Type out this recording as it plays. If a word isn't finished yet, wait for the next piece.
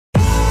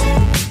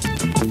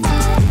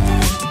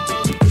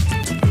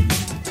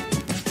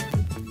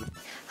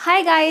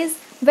Hi guys,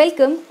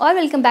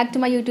 welcome back to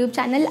my YouTube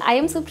channel. I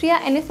am Supriya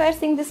and if you are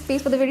seeing this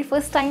face for the very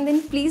first time then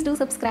please do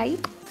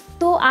subscribe.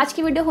 तो आज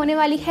की video होने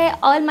वाली है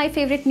all my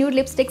favourite nude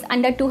lipsticks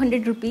under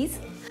 200 rupees.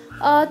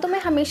 तो मैं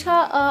हमेशा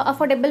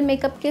affordable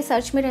makeup के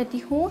सर्च में रहती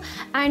हूँ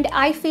एंड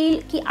आई फील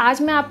कि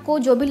आज मैं आपको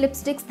जो भी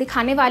लिपस्टिक्स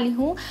दिखाने वाली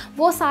हूँ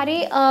वो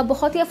सारे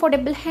बहुत ही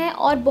अफोर्डेबल हैं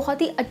और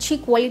बहुत ही अच्छी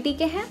क्वालिटी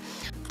के हैं।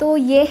 तो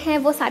ये हैं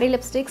वो सारे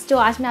लिपस्टिक्स जो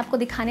आज मैं आपको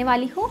दिखाने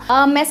वाली हूँ।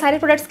 मैं सारे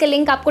प्रोडक्ट्स के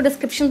लिंक आपको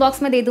डिस्क्रिप्शन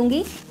बॉक्स में दे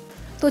दूँगी।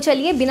 तो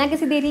चलिए बिना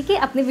किसी देरी के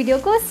अपनी वीडियो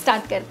को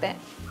स्टार्ट करते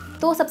हैं।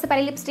 तो सबसे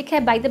पहले लिपस्टिक है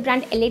by the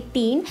brand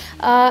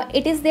L18।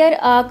 It is their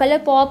colour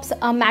pops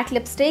matte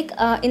lipstick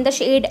in the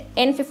shade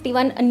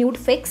N51 nude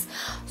fix.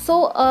 सो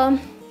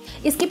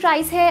इसकी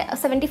प्राइस है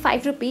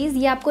 75 रुपीज़।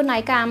 ये आपको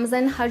नायका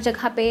अमेज़न हर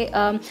जगह पे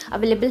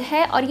अवेलेबल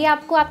है और ये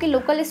आपको आपके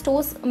लोकल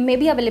स्टोर्स में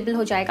भी अवेलेबल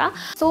हो जाएगा।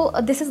 So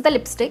this is the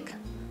lipstick.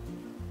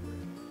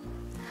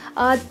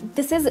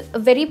 This is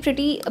very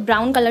pretty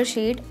brown color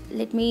shade.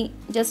 Let me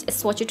just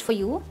swatch it for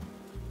you.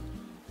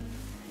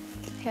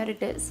 Here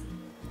it is.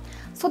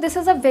 So this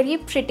is a very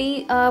pretty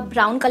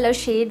brown color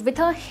shade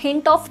with a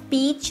hint of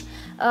peach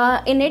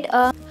in it.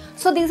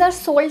 So these are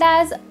sold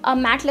as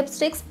matte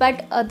lipsticks,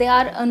 but they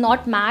are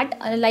not matte.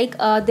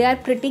 They are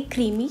pretty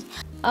creamy.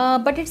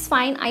 But it's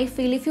fine. I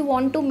feel if you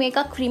want to make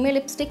a creamy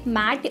lipstick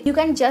matte, you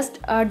can just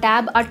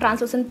dab a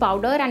translucent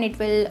powder and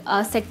it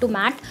will set to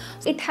matte.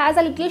 It has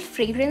a little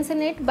fragrance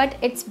in it, but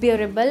it's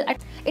bearable.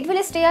 It will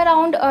stay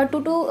around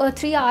 2 to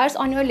 3 hours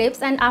on your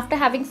lips, and after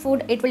having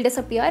food it will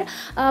disappear,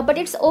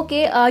 but it's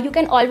okay. You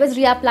can always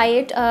reapply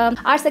it.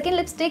 Our second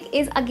lipstick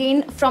is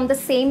again from the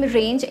same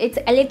range.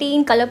 It's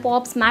L18 Color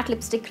Pops matte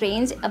lipstick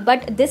range,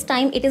 but this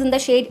time it is in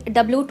the shade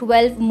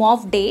W12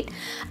 Mauve Date.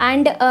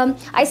 And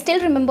I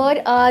still remember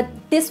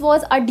this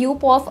was a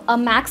dupe of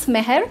Max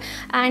Meher,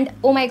 and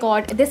oh my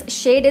god, this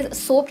shade is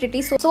so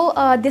pretty. So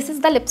this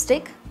is the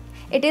lipstick.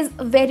 It is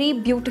very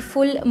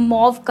beautiful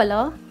mauve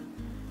color.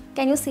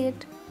 Can you see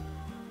it?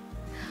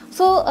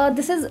 So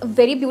this is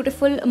very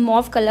beautiful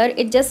mauve color.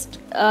 It just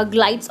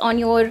glides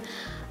on your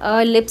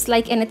lips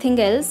like anything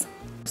else.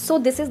 So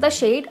this is the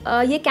shade.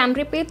 ये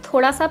कैमरे पे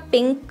थोड़ा सा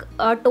pink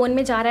tone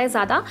में जा रहा है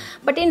ज़्यादा,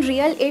 but in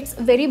real it's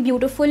very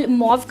beautiful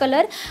mauve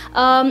color.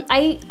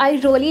 I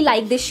really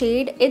like this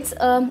shade.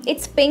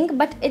 It's pink,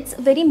 but it's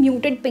very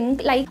muted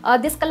pink.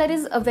 This color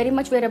is very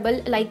much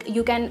wearable. Like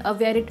you can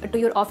wear it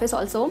to your office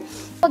also.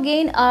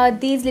 Again,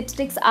 these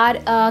lipsticks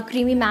are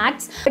creamy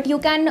mattes, but you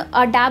can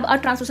dab a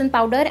translucent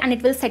powder and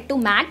it will set to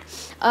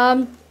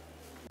matte.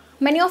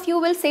 Many of you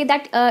will say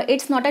that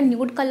it's not a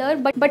nude color,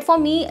 but for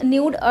me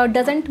nude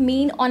doesn't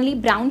mean only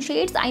brown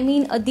shades. I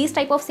mean these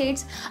type of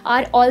shades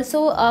are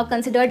also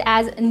considered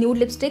as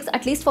nude lipsticks.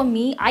 At least for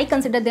me, I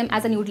consider them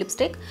as a nude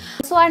lipstick.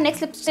 So our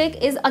next lipstick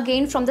is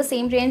again from the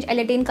same range,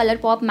 L18 Color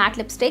Pop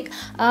matte lipstick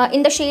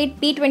in the shade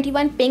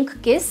P21 Pink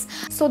Kiss.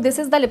 So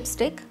this is the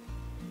lipstick.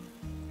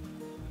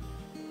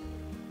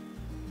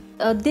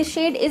 This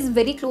shade is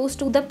very close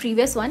to the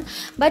previous one,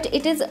 but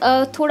it is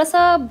थोड़ा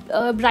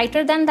सा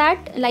brighter than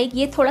that. Like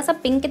ये थोड़ा सा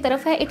pink की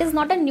तरफ है. It is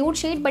not a nude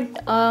shade, but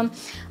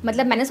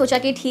मतलब मैंने सोचा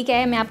कि ठीक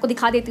है मैं आपको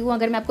दिखा देती हूँ.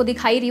 अगर मैं आपको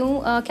दिखाई रही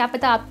हूँ, क्या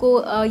पता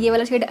आपको ये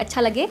वाला shade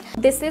अच्छा लगे.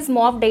 This is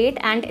Mauve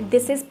Date and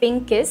this is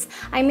Pink Kiss.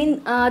 I mean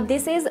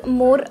this is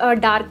more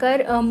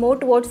darker, more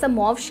towards the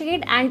mauve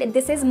shade, and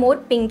this is more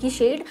pinky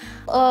shade.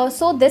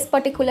 So this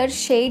particular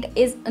shade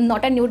is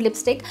not a nude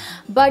lipstick,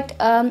 but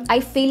I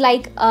feel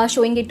like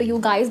showing it to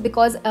you guys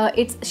because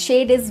its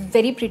shade is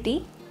very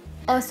pretty.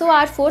 So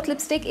our fourth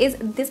lipstick is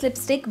this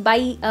lipstick by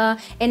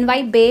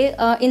NY Bay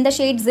in the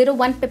shade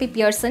 01 Peppy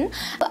Pearson.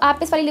 तो आप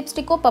इस वाली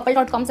lipstick को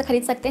purple.com से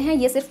खरीद सकते हैं.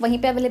 ये सिर्फ वहीं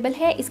पे अवेलेबल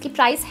है. इसकी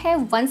प्राइस है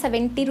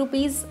 170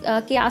 रुपीज़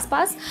के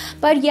आसपास,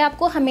 पर ये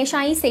आपको हमेशा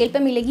ही सेल पे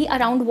मिलेगी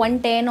अराउंड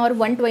 110 और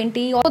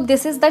 120. और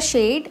this is the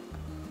shade.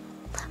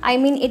 I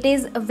mean it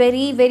is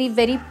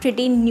very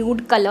pretty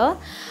nude color.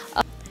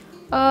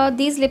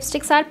 These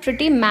lipsticks are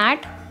pretty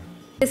matte.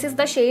 This is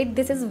the shade.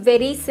 This is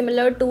very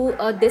similar to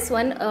this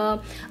one,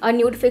 a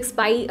nude fix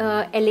by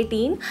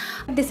L18.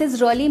 This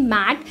is really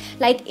matte.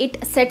 Like it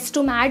sets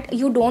to matte.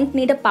 You don't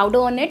need a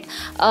powder on it.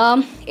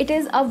 It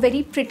is a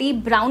very pretty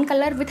brown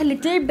color with a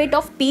little bit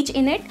of peach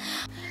in it.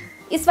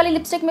 इस वाली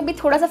lipstick में भी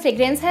थोड़ा सा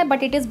fragrance है,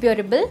 but it is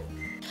bearable.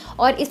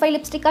 और इस वाली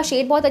लिपस्टिक का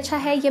शेड बहुत अच्छा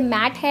है. ये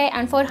मैट है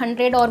एंड फॉर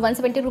 100 और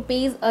 170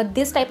 rupees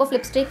this type of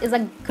lipstick is a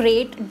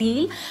great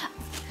deal.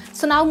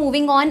 So now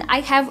moving on, I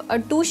have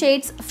two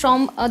shades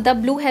from the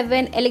Blue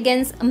Heaven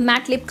Elegance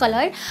Matte Lip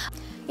Color.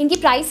 इनकी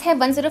प्राइस है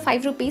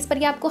 105 rupees, पर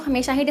ये आपको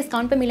हमेशा ही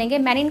डिस्काउंट पे मिलेंगे.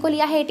 मैंने इनको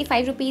लिया है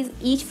 85 rupees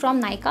each from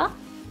Nykaa,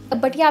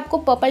 but ये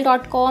आपको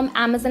purple.com,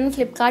 Amazon,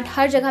 Flipkart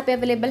हर जगह पे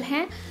अवेलेबल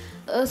हैं.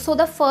 So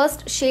the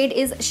first shade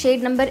is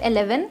shade number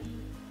 11.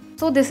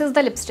 So this is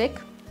the lipstick.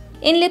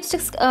 In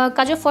lipsticks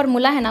का जो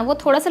फॉर्मूला है ना वो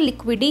थोड़ा सा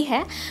लिक्विडी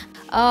है.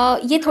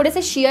 ये थोड़े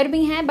से sheer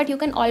भी हैं, but you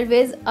can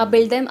always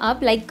build them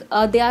up, like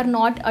they are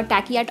not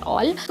tacky at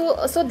all.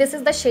 So this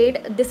is the shade.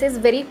 This is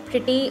very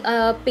pretty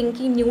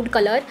pinky nude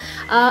color.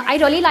 I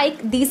really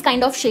like these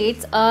kind of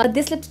shades.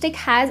 This lipstick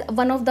has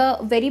one of the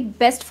very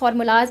best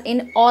formulas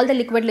in all the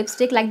liquid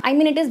lipstick. Like, I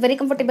mean, it is very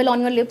comfortable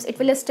on your lips. It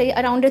will stay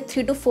around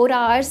 3 to 4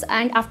 hours,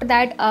 and after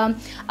that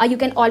you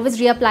can always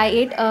reapply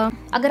it.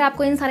 अगर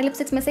आपको इन सारे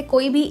lipsticks में से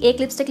कोई भी एक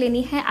lipstick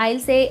लेनी है, I'll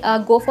say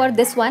go for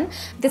this one.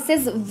 This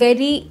is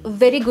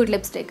very good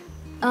lipstick.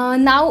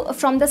 Now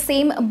from the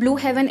same Blue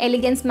Heaven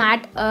Elegance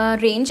Matte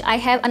range, I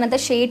have another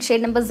shade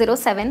number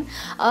 07.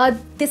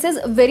 This is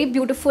very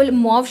beautiful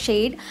mauve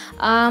shade,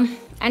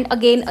 and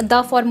again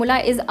the formula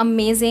is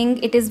amazing.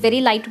 It is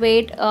very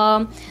lightweight.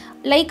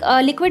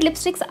 Liquid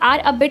lipsticks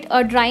are a bit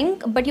drying,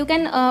 but you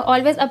can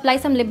always apply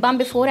some lip balm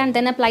before and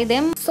then apply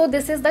them. So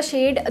this is the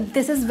shade.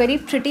 This is very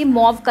pretty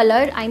mauve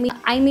color.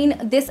 I mean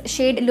this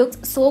shade looks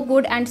so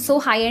good and so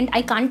high end,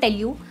 I can't tell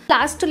you.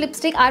 Last two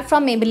lipstick are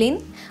from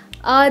Maybelline.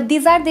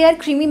 These are their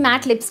creamy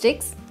matte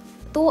lipsticks.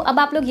 तो अब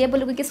आप लोग ये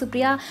बोलोगे कि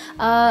सुप्रिया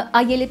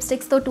ये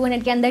lipsticks तो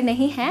 200 के अंदर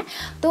नहीं हैं,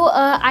 तो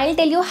I will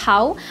tell you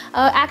how.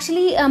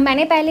 Actually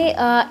मैंने पहले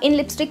इन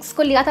लिपस्टिक्स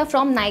को लिया था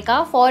from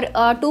Nykaa for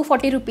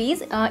 240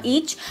 rupees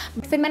each.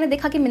 फिर मैंने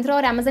देखा कि मिंत्रा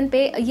और अमेजन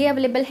पे ये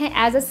अवेलेबल हैं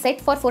as a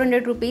set for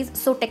 400 rupees,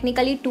 so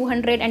technically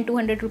 200 and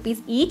 200 rupees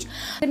each.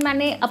 फिर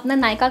मैंने अपना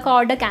नायका का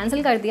ऑर्डर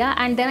कैंसिल कर दिया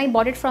and then I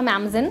bought it from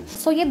Amazon.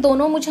 सो ये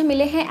दोनों मुझे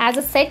मिले हैं as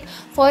a set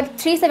for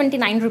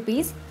 379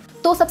 rupees.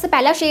 तो सबसे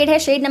पहला शेड है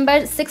shade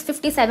number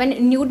 657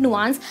 nude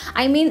nuance.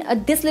 I mean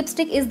this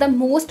lipstick is the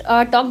most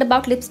talked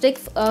about lipstick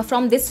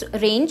from this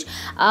range.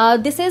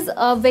 This is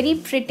a very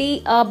pretty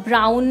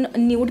brown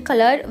nude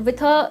color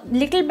with a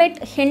little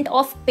bit hint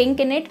of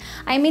pink in it.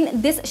 I mean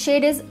this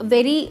shade is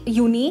very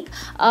unique.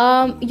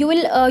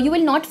 You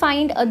will not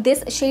find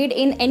this shade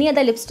in any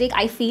other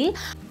lipstick, I feel.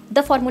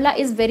 The formula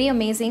is very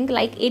amazing,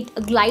 like it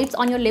glides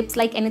on your lips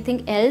like anything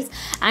else,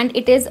 and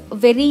it is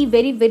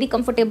very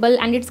comfortable,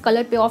 and its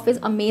color payoff is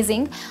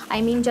amazing.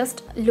 I mean,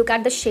 just look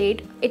at the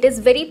shade. It is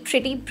very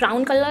pretty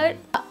brown color.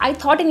 I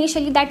thought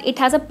initially that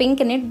it has a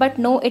pink in it, but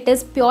no, it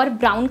is pure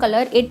brown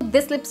color.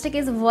 This lipstick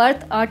is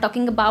worth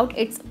talking about.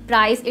 Its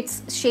price,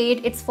 its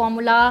shade, its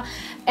formula,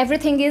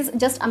 everything is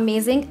just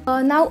amazing.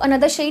 Now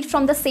another shade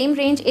from the same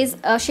range is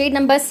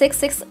shade number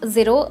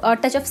 660,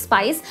 Touch of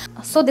Spice.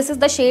 So this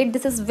is the shade.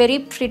 This is very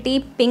pretty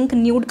pink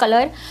nude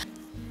color.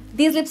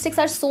 These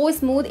lipsticks are so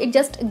smooth, it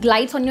just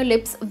glides on your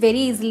lips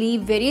very easily,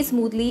 very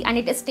smoothly,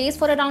 and it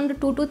stays for around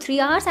 2 to 3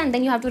 hours, and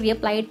then you have to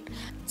reapply it.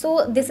 So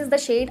this is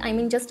the shade. I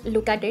mean, just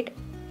look at it.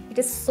 It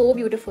is so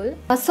beautiful.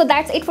 So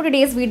that's it for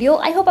today's video.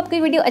 I hope आपको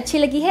ये video अच्छी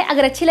लगी है.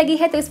 अगर अच्छी लगी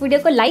है तो इस वीडियो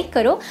को लाइक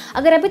करो.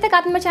 अगर अभी तक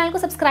आपने मेरे चैनल को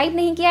सब्सक्राइब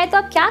नहीं किया है तो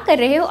आप क्या कर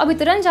रहे हो, अभी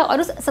तुरंत जाओ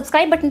और उस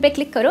सब्सक्राइब बटन पे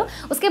क्लिक करो.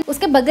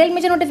 उसके बगल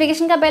में जो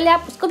नोटिफिकेशन का बेल है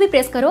आप उसको भी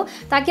प्रेस करो,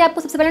 ताकि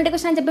आपको सबसे पहले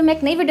नोटिफिकेशन जब भी मैं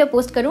एक नई वीडियो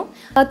पोस्ट करूँ.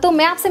 तो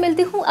मैं आपसे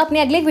मिलती हूँ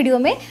अपने अगले वीडियो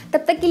में.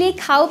 तब तक के लिए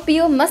खाओ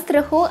पियो मस्त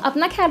रहो,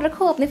 अपना ख्याल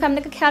रखो, अपनी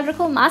फैमिली का ख्याल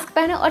रखो, मास्क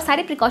पहनो और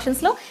सारे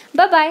प्रिकॉशंस लो.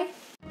 Bye bye.